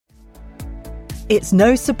It's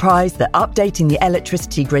no surprise that updating the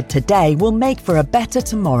electricity grid today will make for a better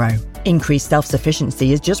tomorrow. Increased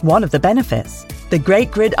self-sufficiency is just one of the benefits. The Great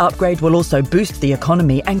Grid Upgrade will also boost the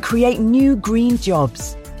economy and create new green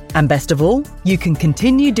jobs. And best of all, you can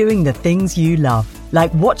continue doing the things you love,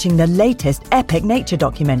 like watching the latest epic nature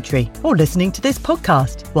documentary or listening to this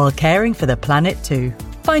podcast while caring for the planet too.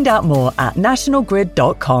 Find out more at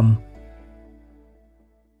nationalgrid.com.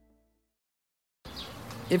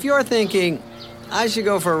 If you're thinking, I should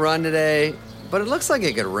go for a run today, but it looks like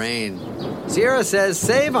it could rain, Sierra says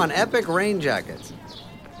save on epic rain jackets.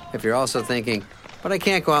 If you're also thinking, but I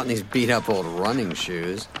can't go out in these beat-up old running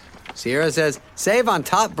shoes, Sierra says save on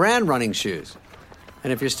top brand running shoes.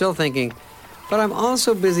 And if you're still thinking, but I'm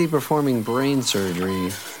also busy performing brain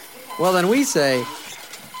surgery, well then we say,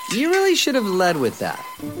 you really should have led with that.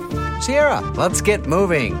 Sierra, let's get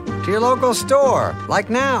moving to your local store, like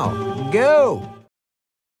now. Go!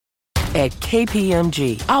 At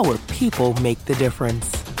KPMG, our people make the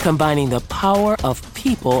difference. Combining the power of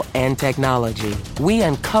people and technology, we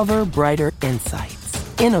uncover brighter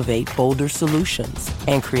insights, innovate bolder solutions,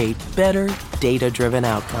 and create better data-driven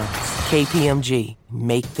outcomes. KPMG,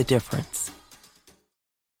 make the difference.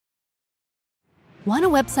 Want a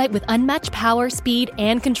website with unmatched power, speed,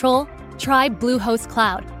 and control? Try Bluehost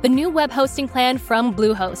Cloud, the new web hosting plan from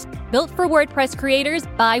Bluehost. Built for WordPress creators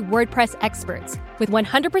by WordPress experts. With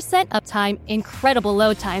 100% uptime, incredible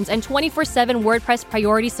load times, and 24/7 WordPress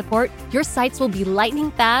priority support, your sites will be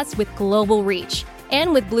lightning fast with global reach.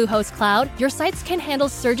 And with Bluehost Cloud, your sites can handle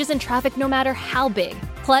surges in traffic no matter how big.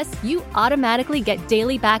 Plus, you automatically get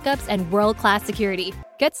daily backups and world-class security.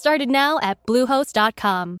 Get started now at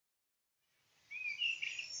Bluehost.com.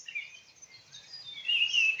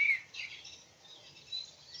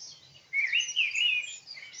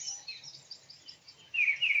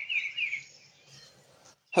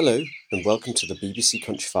 Hello and welcome to the BBC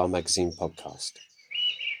Countryfile Magazine podcast.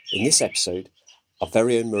 In this episode, our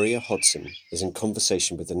very own Maria Hodson is in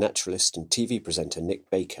conversation with the naturalist and TV presenter Nick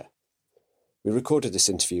Baker. We recorded this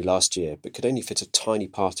interview last year but could only fit a tiny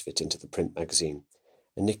part of it into the print magazine,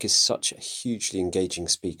 and Nick is such a hugely engaging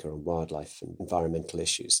speaker on wildlife and environmental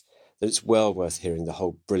issues that it's well worth hearing the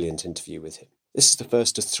whole brilliant interview with him. This is the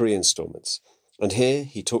first of 3 instalments, and here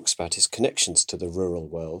he talks about his connections to the rural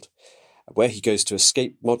world, where he goes to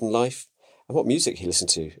escape modern life, and what music he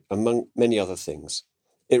listens to, among many other things.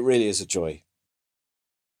 It really is a joy.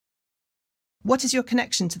 What is your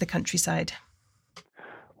connection to the countryside?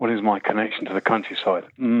 What is my connection to the countryside?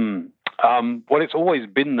 Well, it's always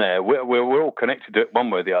been there. We're all connected to it one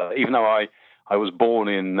way or the other. Even though I was born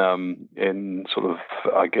in sort of,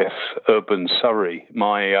 I guess, urban Surrey,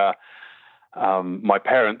 my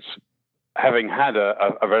parents, having had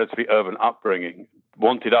a relatively urban upbringing,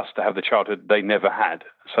 wanted us to have the childhood they never had.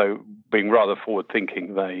 So, being rather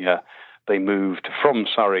forward-thinking, they moved from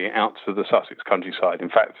Surrey out to the Sussex countryside. In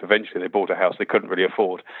fact, eventually they bought a house they couldn't really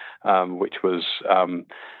afford, which was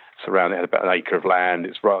surrounded, it had about an acre of land.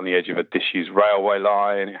 It's right on the edge of a disused railway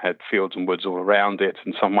line. It had fields and woods all around it,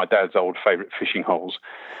 and some of my dad's old favourite fishing holes.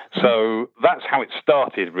 So that's how it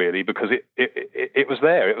started, really, because it was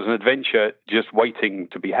there. It was an adventure just waiting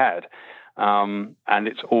to be had. And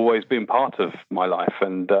it's always been part of my life,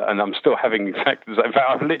 and I'm still having in fact,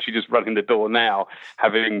 I'm literally just running the door now,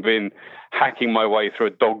 having been hacking my way through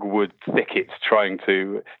a dogwood thicket, trying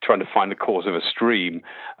to find the course of a stream,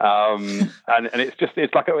 and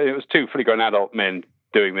it's like it was 2 fully grown adult men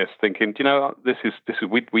doing this, thinking, do you know, this is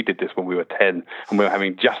we did this when we were 10, and we were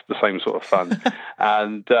having just the same sort of fun,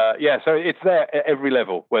 and so it's there at every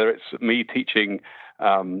level, whether it's me teaching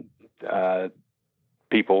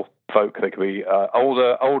folk, they can be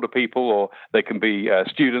older people, or they can be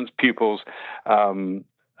students, pupils,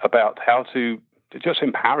 about how to just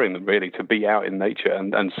empowering them really to be out in nature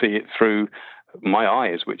and see it through my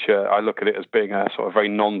eyes, which I look at it as being a sort of very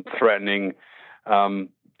non-threatening,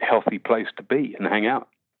 healthy place to be and hang out.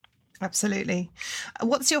 Absolutely.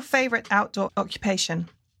 What's your favourite outdoor occupation?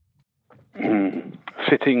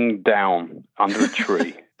 Sitting down under a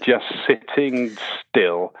tree, just sitting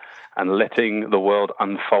still and letting the world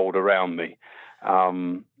unfold around me.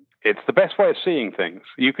 It's the best way of seeing things.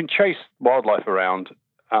 You can chase wildlife around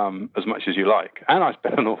as much as you like, and I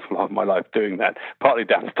spend an awful lot of my life doing that, partly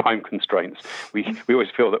down to time constraints. We always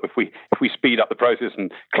feel that if we speed up the process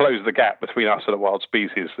and close the gap between us and the wild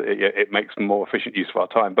species, it makes more efficient use of our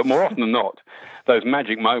time. But more often than not, those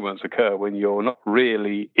magic moments occur when you're not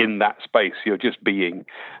really in that space, you're just being.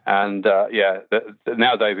 And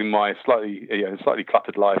nowadays in my slightly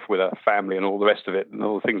cluttered life with a family and all the rest of it and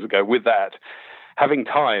all the things that go with that, having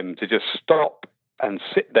time to just stop and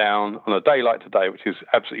sit down on a day like today, which is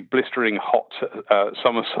absolutely blistering hot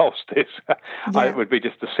summer solstice, it would be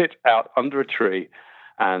just to sit out under a tree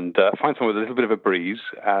and find somewhere with a little bit of a breeze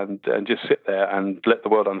and just sit there and let the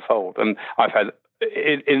world unfold. And I've had,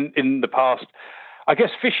 in the past, I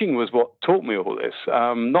guess fishing was what taught me all this.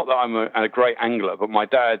 Not that I'm a great angler, but my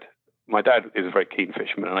dad is a very keen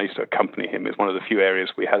fisherman, and I used to accompany him. It's one of the few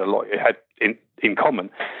areas we had in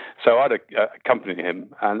common. So I'd accompany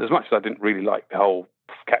him, and as much as I didn't really like the whole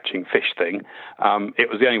catching fish thing, it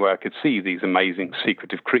was the only way I could see these amazing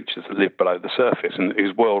secretive creatures that live below the surface and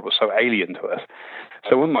whose world was so alien to us.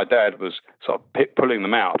 So when my dad was sort of pulling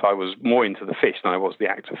them out, I was more into the fish than I was the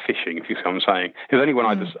act of fishing, if you see what I'm saying. It was only when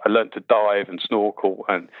I learned to dive and snorkel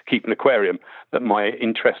and keep an aquarium that my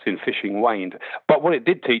interest in fishing waned. But what it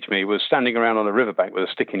did teach me was standing around on a riverbank with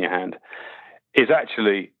a stick in your hand is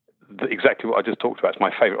actually exactly what I just talked about. It's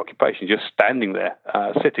my favorite occupation, just standing there,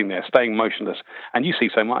 sitting there, staying motionless. And you see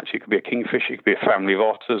so much. It could be a kingfish, it could be a family of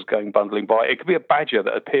otters going bundling by, it could be a badger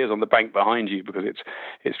that appears on the bank behind you because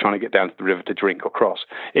it's trying to get down to the river to drink or cross.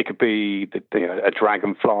 It could be a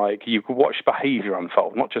dragonfly. You could watch behavior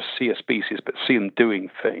unfold, not just see a species, but see them doing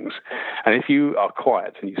things. And if you are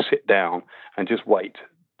quiet and you sit down and just wait,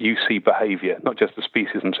 you see behavior, not just the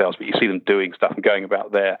species themselves, but you see them doing stuff and going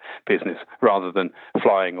about their business rather than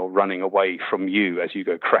flying or running away from you as you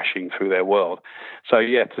go crashing through their world. So,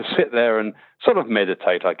 to sit there and sort of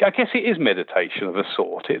meditate, I guess it is meditation of a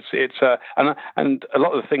sort. And a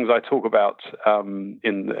lot of the things I talk about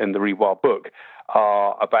in the Rewild book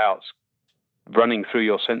are about running through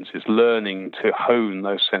your senses, learning to hone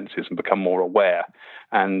those senses and become more aware.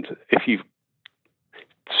 And if you've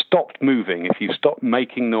stopped moving, if you stop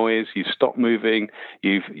making noise, you stop moving,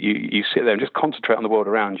 you sit there and just concentrate on the world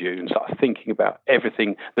around you and start thinking about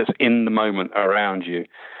everything that's in the moment around you.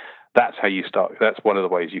 That's how you start. That's one of the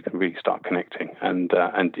ways you can really start connecting, and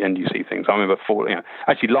you see things. I remember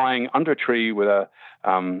actually lying under a tree with an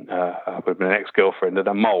ex-girlfriend, and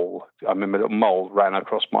a mole. I remember a little mole ran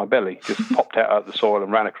across my belly, just popped out of the soil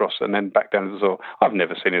and ran across, and then back down to the soil. I've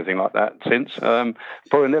never seen anything like that since.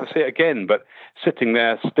 Probably never see it again. But sitting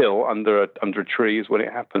there still under a tree is when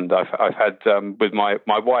it happened. I've had with my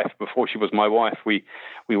wife, before she was my wife, we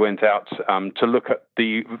went out to look at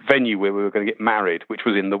the venue where we were going to get married, which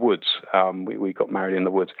was in the woods. We got married in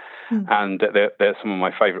the woods, and they're some of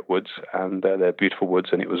my favourite woods, and they're beautiful woods.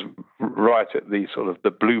 And it was right at the sort of the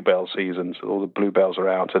bluebell season, so all the bluebells are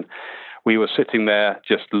out, and we were sitting there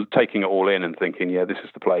just taking it all in and thinking, this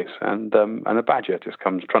is the place. And a badger just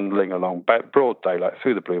comes trundling along, broad daylight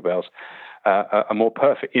through the bluebells. A more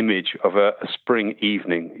perfect image of a spring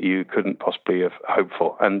evening you couldn't possibly have hoped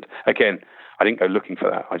for. And again, I didn't go looking for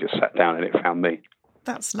that. I just sat down and it found me.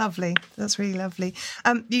 That's lovely. That's really lovely.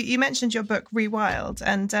 You mentioned your book, Rewild,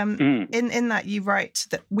 and in that you write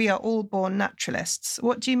that we are all born naturalists.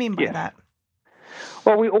 What do you mean by that?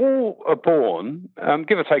 Well, we all are born,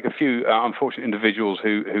 give or take a few unfortunate individuals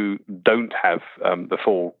who don't have the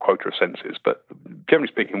full quota of senses, but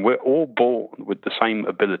generally speaking, we're all born with the same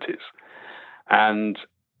abilities. And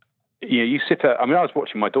you sit I was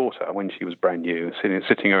watching my daughter when she was brand new,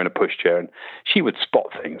 sitting her in a pushchair, and she would spot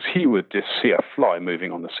things. She would just see a fly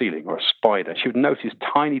moving on the ceiling or a spider. She would notice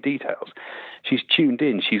tiny details. She's tuned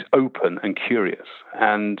in. She's open and curious.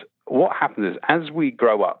 And what happens is, as we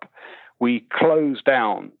grow up, we close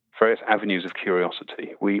down various avenues of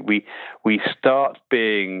curiosity. We start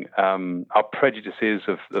being our prejudices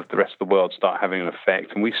of the rest of the world start having an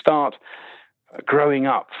effect, and we start growing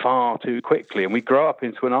up far too quickly, and we grow up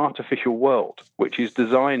into an artificial world which is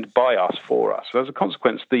designed by us for us. So as a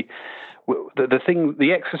consequence, the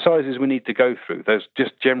exercises we need to go through, there's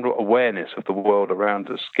just general awareness of the world around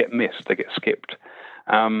us, get missed, they get skipped.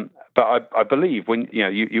 But I believe when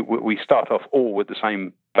we start off all with the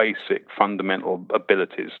same basic fundamental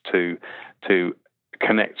abilities to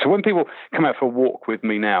connect. So when people come out for a walk with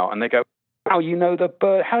me now and they go, "How you know the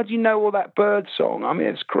bird? How do you know all that bird song? I mean,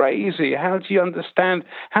 it's crazy. How do you understand?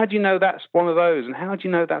 How do you know that's one of those? And how do you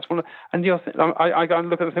know that's one of?" And I go and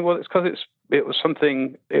look at the thing. Well, it's because it was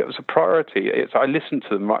something. It was a priority. I listened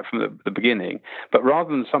to them right from the beginning. But rather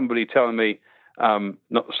than somebody telling me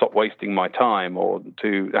not to stop wasting my time or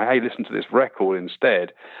to, hey, listen to this record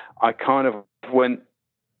instead, I kind of went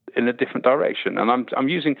in a different direction. And I'm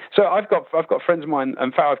using, so I've got friends of mine,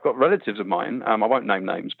 in fact I've got relatives of mine, I won't name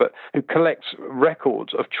names, but who collects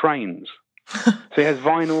records of trains. So he has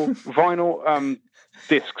vinyl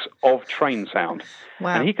discs of train sound.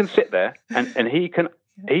 Wow. And he can sit there and he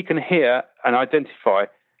can hear and identify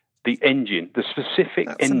the engine, the specific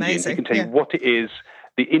engine. Amazing. He can tell you what it is,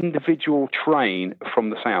 the individual train from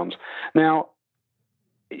the sounds. Now,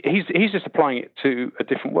 he's just applying it to a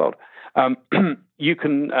different world. You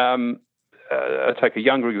can take a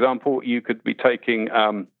younger example. You could be taking.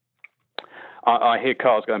 I hear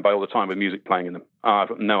cars going by all the time with music playing in them. I've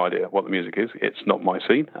got no idea what the music is. It's not my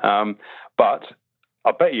scene. But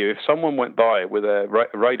I bet you if someone went by with a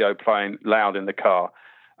radio playing loud in the car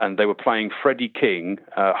and they were playing Freddie King,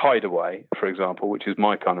 Hideaway, for example, which is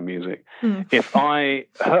my kind of music, if I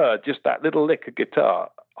heard just that little lick of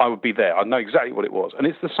guitar, I would be there. I'd know exactly what it was. And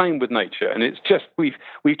it's the same with nature. And it's just we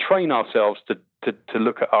train ourselves to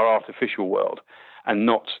look at our artificial world and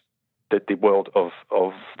not the world of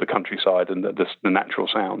the countryside and the natural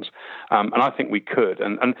sounds. And I think we could.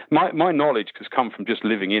 And my knowledge has come from just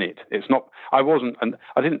living in it. It's not, I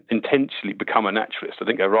didn't intentionally become a naturalist. I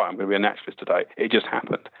didn't go, right, I'm going to be a naturalist today. It just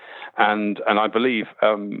happened. And I believe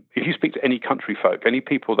if you speak to any country folk, any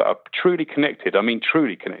people that are truly connected, I mean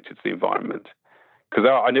truly connected to the environment, because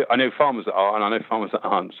I know farmers that are, and I know farmers that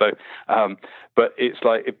aren't. So, but it's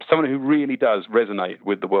like if someone who really does resonate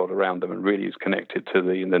with the world around them and really is connected to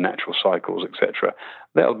the natural cycles, etc.,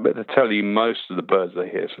 they'll better tell you most of the birds they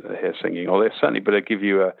hear singing, or they'll certainly better give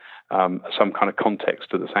you some kind of context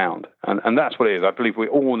to the sound. And that's what it is. I believe we're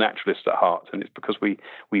all naturalists at heart, and it's because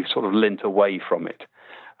we've sort of lent away from it.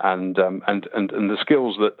 And the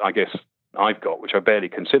skills that I guess I've got, which I barely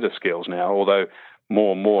consider skills now, although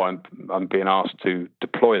more and more I'm being asked to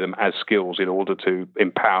deploy them as skills in order to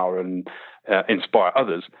empower and inspire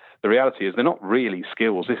others. The reality is they're not really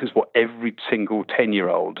skills. This is what every single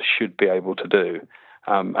 10-year-old should be able to do.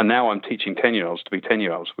 And now I'm teaching 10-year-olds to be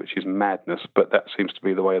 10-year-olds, which is madness, but that seems to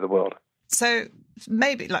be the way of the world. So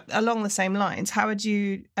maybe like along the same lines, how would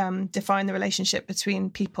you define the relationship between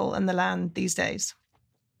people and the land these days?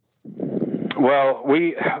 Well,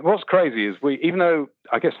 what's crazy is even though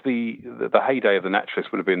I guess the heyday of the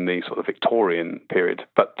naturalists would have been the sort of Victorian period,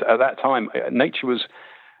 but at that time, nature is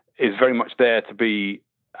very much there to be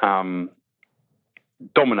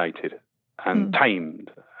dominated and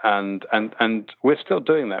tamed, and we're still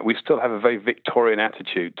doing that. We still have a very Victorian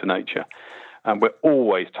attitude to nature, and we're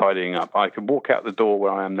always tidying up. I could walk out the door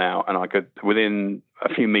where I am now, and I could, within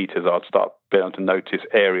a few meters, I'd start being able to notice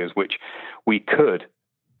areas which we could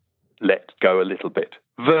let go a little bit.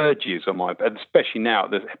 Verges on my bed, especially now at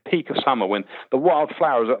the peak of summer when the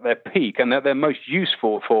wildflowers are at their peak and they're most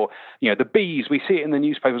useful for, the bees. We see it in the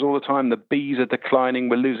newspapers all the time. The bees are declining.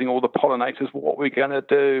 We're losing all the pollinators. What are we going to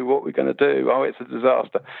do? Oh, it's a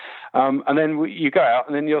disaster. And then you go out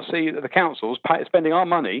and then you'll see that the councils spending our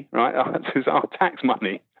money, right? This is our tax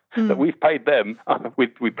money that we've paid them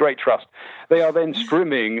with great trust. They are then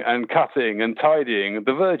trimming and cutting and tidying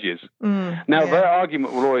the verges. Their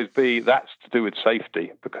argument will always be that's to do with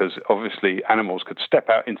safety, because obviously animals could step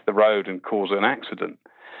out into the road and cause an accident.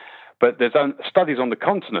 But there's studies on the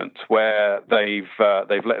continent where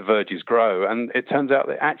they've let verges grow, and it turns out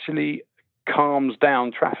that it actually calms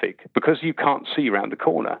down traffic because you can't see around the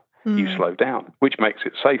corner. You slow down, which makes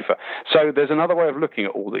it safer. So there's another way of looking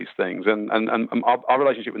at all these things. And our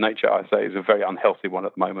relationship with nature, I say, is a very unhealthy one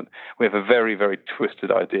at the moment. We have a very, very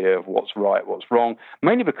twisted idea of what's right, what's wrong,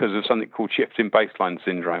 mainly because of something called shift in baseline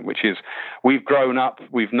syndrome, which is we've grown up,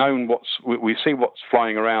 we've known we see what's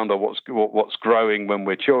flying around or what's growing when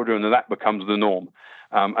we're children, and that becomes the norm.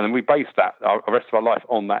 And then we base the rest of our life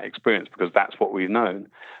on that experience because that's what we've known.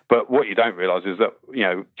 But what you don't realise is that,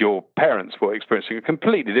 your parents were experiencing a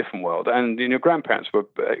completely different world, and your grandparents were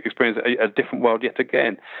experiencing a different world yet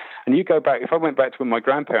again. And you go back, if I went back to when my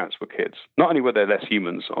grandparents were kids, not only were there less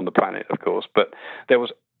humans on the planet, of course, but there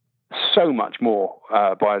was so much more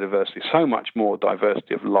biodiversity, so much more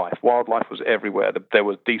diversity of life. Wildlife was everywhere. There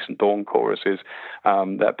was decent dawn choruses.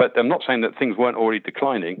 But I'm not saying that things weren't already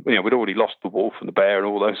declining. We'd already lost the wolf and the bear and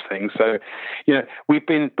all those things. So, we've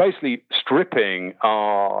been basically stripping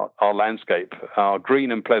our landscape. Our green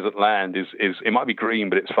and pleasant land is it might be green,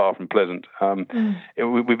 but it's far from pleasant.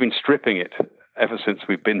 We've been stripping it ever since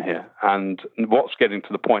we've been here. And what's getting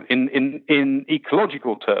to the point in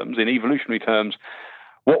ecological terms, in evolutionary terms,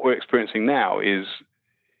 what we're experiencing now is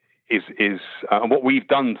what we've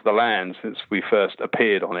done to the land since we first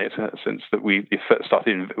appeared on it, since that we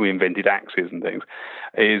invented axes and things,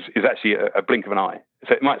 is actually a blink of an eye.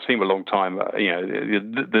 So it might seem a long time,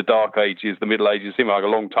 the Dark Ages, the Middle Ages seem like a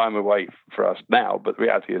long time away for us now, but the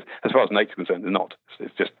reality is, as far as nature's concerned, they're not.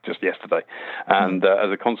 It's just yesterday. And as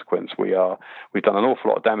a consequence, we've done an awful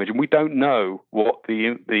lot of damage, and we don't know what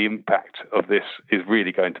the impact of this is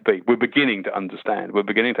really going to be. We're beginning to understand.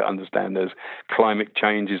 There's climate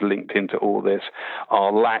change is linked into all this,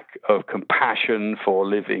 our lack of compassion for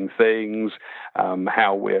living things,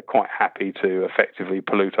 how we're quite happy to effectively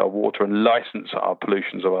pollute our water and license our pollution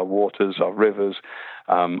pollutions of our waters, our rivers,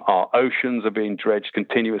 our oceans are being dredged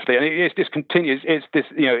continuously, and it's this continuous. It's this,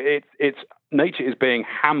 it's nature is being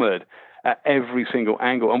hammered at every single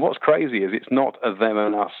angle. And what's crazy is it's not a them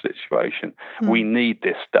and us situation. We need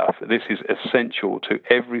this stuff. This is essential to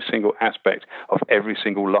every single aspect of every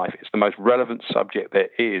single life. It's the most relevant subject there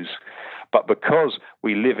is. But because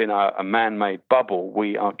we live in a man-made bubble,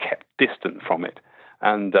 we are kept distant from it.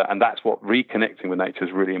 And that's what reconnecting with nature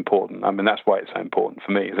is really important. I mean, that's why it's so important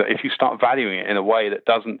for me, is that if you start valuing it in a way that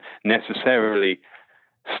doesn't necessarily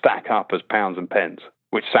stack up as pounds and pence,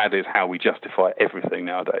 which sadly is how we justify everything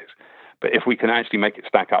nowadays, but if we can actually make it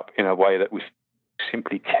stack up in a way that we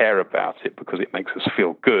simply care about it because it makes us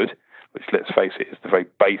feel good, which, let's face it, is the very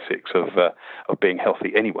basics of being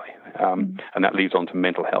healthy anyway, and that leads on to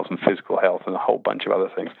mental health and physical health and a whole bunch of other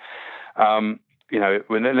things.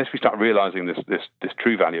 Unless we start realizing this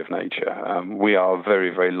true value of nature, we are a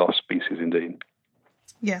very, very lost species indeed.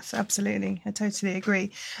 Yes, absolutely. I totally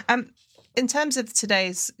agree. In terms of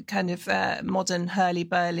today's kind of modern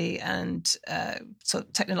hurly-burly and sort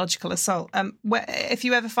of technological assault, if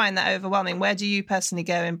you ever find that overwhelming, where do you personally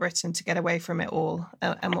go in Britain to get away from it all?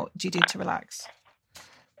 And what do you do to relax?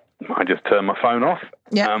 I just turn my phone off.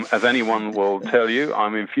 Yeah. As anyone will tell you,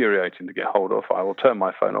 I'm infuriating to get hold of. I will turn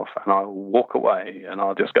my phone off and I'll walk away and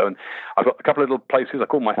I'll just go. And I've got a couple of little places I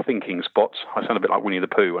call my thinking spots. I sound a bit like Winnie the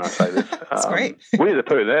Pooh when I say this. That's great. Winnie the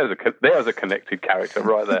Pooh, there's a connected character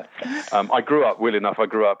right there. I grew up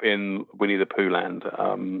in Winnie the Pooh land.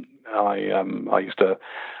 I used to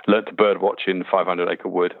learn to bird watch in 500 Acre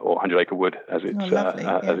Wood, or 100 Acre Wood as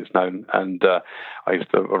it's known. And I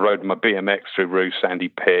rode my BMX through Roo, Sandy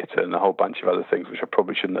Pit, and a whole bunch of other things which I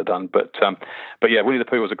probably shouldn't have done. But yeah, Winnie the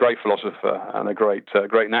Pooh was a great philosopher and a great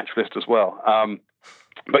naturalist as well.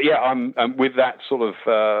 But yeah, I'm with that sort of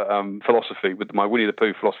philosophy, with my Winnie the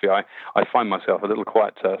Pooh philosophy, I find myself a little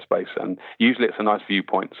quiet space, and usually it's a nice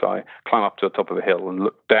viewpoint. So I climb up to the top of a hill and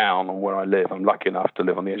look down on where I live. I'm lucky enough to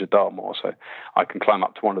live on the edge of Dartmoor, so I can climb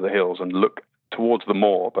up to one of the hills and look towards the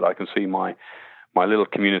moor, but I can see my little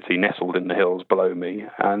community nestled in the hills below me,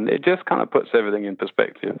 and it just kind of puts everything in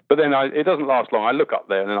perspective. But then it doesn't last long. I look up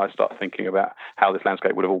there and then I start thinking about how this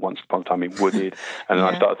landscape would have all once upon a time been wooded, and then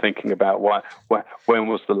I start thinking about when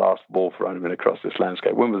was the last wolf running across this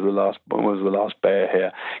landscape? When was the last bear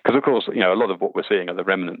here? Because of course, a lot of what we're seeing are the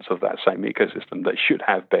remnants of that same ecosystem that should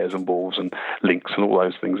have bears and wolves and lynx and all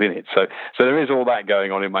those things in it. So there is all that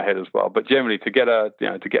going on in my head as well. But generally, to get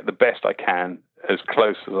the best I can, as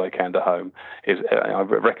close as I can to home, I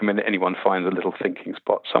recommend that anyone finds a little thinking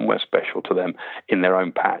spot somewhere special to them in their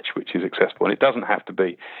own patch, which is accessible. And it doesn't have to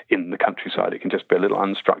be in the countryside. It can just be a little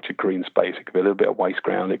unstructured green space. It could be a little bit of waste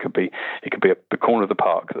ground. It could be a corner of the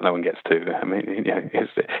park that no one gets to. I mean,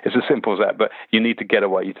 it's as simple as that. But you need to get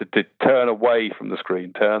away, to turn away from the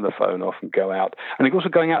screen, turn the phone off, and go out. And also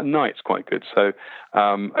going out at night is quite good. So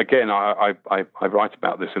again, I write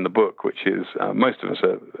about this in the book, which is most of us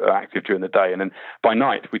are active during the day, and then by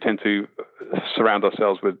night we tend to surround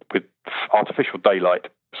ourselves with artificial daylight.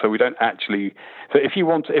 So we don't actually. So if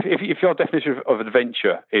your definition of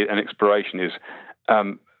adventure and exploration is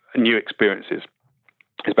new experiences,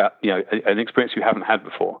 it's about an experience you haven't had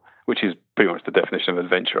before, which is pretty much the definition of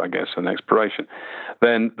adventure, I guess, and exploration,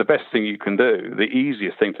 then the best thing you can do, the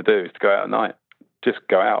easiest thing to do, is to go out at night. Just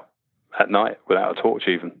go out at night without a torch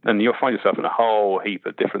even, and you'll find yourself in a whole heap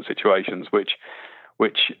of different situations which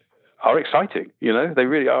are exciting. They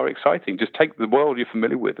really are exciting. Just take the world you're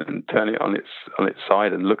familiar with and turn it on its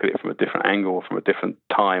side and look at it from a different angle, from a different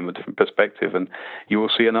time, a different perspective, and you will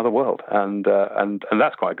see another world. And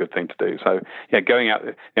that's quite a good thing to do. So yeah, going out.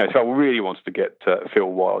 If I really wanted to feel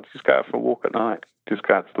wild, just go out for a walk at night. Just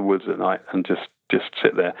go out to the woods at night and just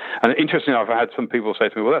sit there. And interestingly, I've had some people say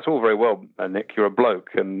to me, "Well, that's all very well, Nick. You're a bloke,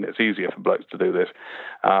 and it's easier for blokes to do this."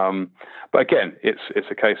 But again, it's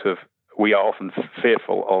a case of we are often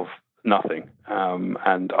fearful of nothing,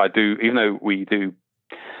 and I do, even though we do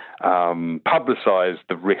publicize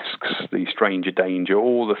the risks, the stranger danger,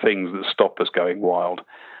 all the things that stop us going wild.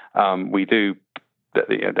 We do that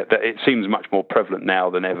it seems much more prevalent now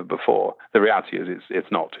than ever before. The reality is it's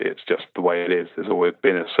not. It's just the way it is. There's always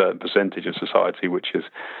been a certain percentage of society which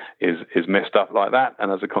is messed up like that,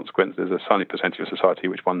 and as a consequence, there's a tiny percentage of society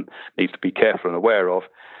which one needs to be careful and aware of.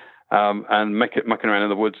 And mucking around in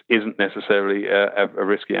the woods isn't necessarily a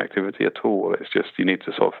risky activity at all. It's just you need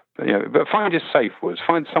to sort of, but find your safe woods.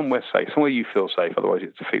 Find somewhere safe, somewhere you feel safe. Otherwise,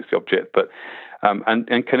 it defeats the object. But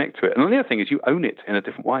and connect to it. And the other thing is you own it in a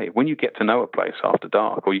different way. When you get to know a place after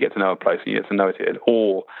dark, or you get to know a place and you get to know it at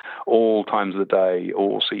all times of the day,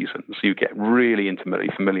 all seasons, you get really intimately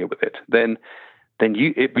familiar with it. Then then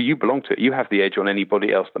you belong to it. You have the edge on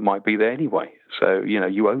anybody else that might be there anyway. So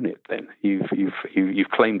you own it. Then you've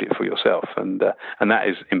claimed it for yourself, and that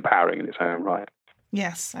is empowering in its own right.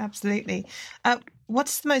 Yes, absolutely.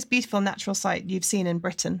 What's the most beautiful natural sight you've seen in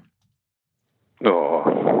Britain? Oh,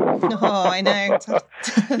 I know.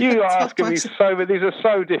 You are asking me but these are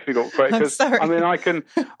so difficult questions. I'm sorry. I mean, I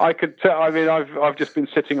could tell. I mean, I've just been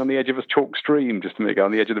sitting on the edge of a chalk stream just a minute ago,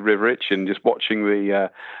 on the edge of the River Itchen, just watching the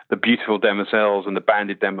beautiful demoiselles and the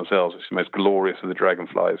banded demoiselles, which is the most glorious of the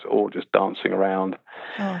dragonflies, all just dancing around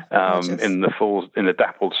in the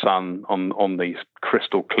dappled sun on the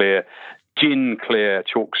crystal clear, gin clear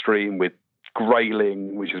chalk stream with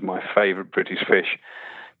grayling, which is my favourite British fish,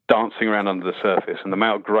 dancing around under the surface. And the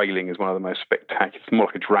male grayling is one of the most spectacular. It's more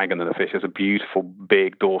like a dragon than a fish. It's a beautiful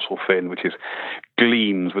big dorsal fin which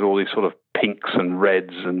gleams with all these sort of pinks and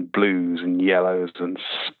reds and blues and yellows and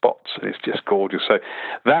spots, and it's just gorgeous. So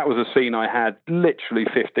that was a scene I had literally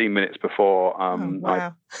 15 minutes before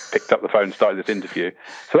I picked up the phone and started this interview.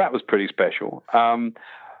 So that was pretty special.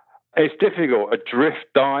 It's difficult. A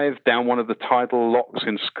drift dive down one of the tidal locks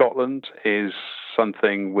in Scotland is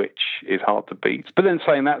something which is hard to beat. But then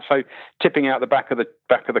saying that, so tipping out the back of the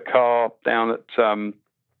car down at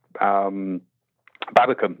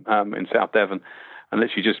Babbacombe in South Devon, and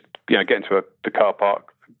literally just get into the car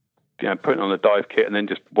park, putting on a dive kit and then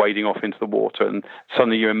just wading off into the water, and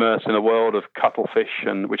suddenly you're immersed in a world of cuttlefish,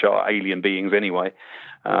 and which are alien beings anyway.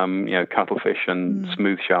 Cuttlefish and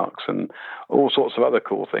smooth sharks and all sorts of other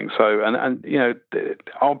cool things. So,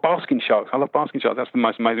 our basking sharks. I love basking sharks. That's the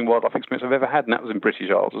most amazing wildlife experience I've ever had, and that was in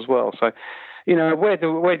British Isles as well. So, where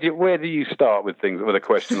do you start with a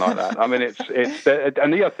question like that? I mean, it's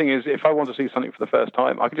and the other thing is, if I want to see something for the first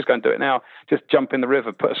time, I can just go and do it now. Just jump in the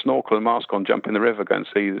river, put a snorkel and mask on, jump in the river, go and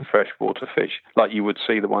see the freshwater fish like you would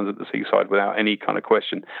see the ones at the seaside without any kind of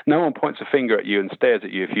question. No one points a finger at you and stares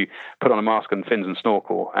at you if you put on a mask and fins and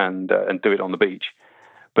snorkel and do it on the beach.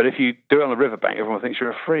 But if you do it on the riverbank, everyone thinks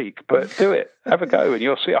you're a freak. But do it, have a go, and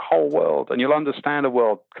you'll see a whole world, and you'll understand a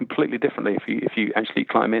world completely differently if you actually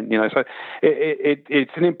climb in. So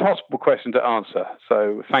it's an impossible question to answer.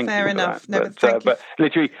 So thank you. Fair enough. For that. But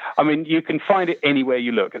literally, I mean, you can find it anywhere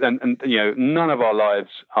you look, and none of our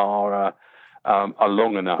lives are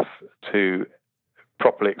long enough to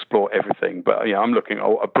properly explore everything. But I'm looking at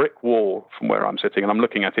a brick wall from where I'm sitting, and I'm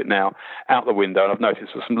looking at it now out the window, and I've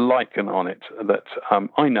noticed there's some lichen on it that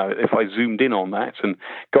I know if I zoomed in on that and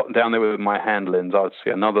got down there with my hand lens, I would see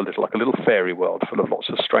another little fairy world full of lots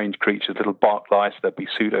of strange creatures, little bark lice. There'd be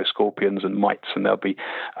pseudo scorpions and mites, and there'll be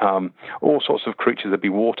all sorts of creatures. There'd be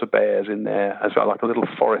water bears in there as well, like a little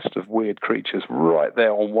forest of weird creatures right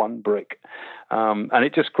there on one brick. And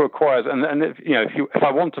it just requires, and if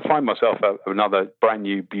I want to find myself another brand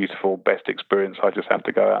new, beautiful, best experience, I just have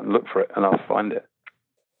to go out and look for it, and I'll find it.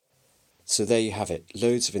 So there you have it,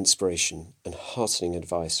 loads of inspiration and heartening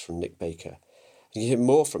advice from Nick Baker. And you hear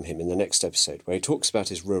more from him in the next episode, where he talks about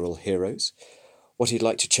his rural heroes, what he'd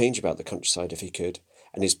like to change about the countryside if he could,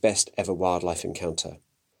 and his best ever wildlife encounter.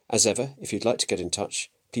 As ever, if you'd like to get in touch,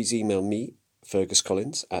 please email me, Fergus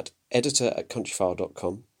Collins, at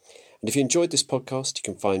editor@countryfile.com. And if you enjoyed this podcast, you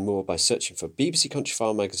can find more by searching for BBC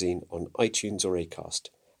Countryfile magazine on iTunes or Acast.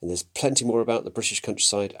 And there's plenty more about the British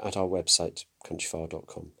countryside at our website,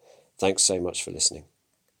 countryfile.com. Thanks so much for listening.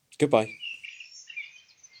 Goodbye.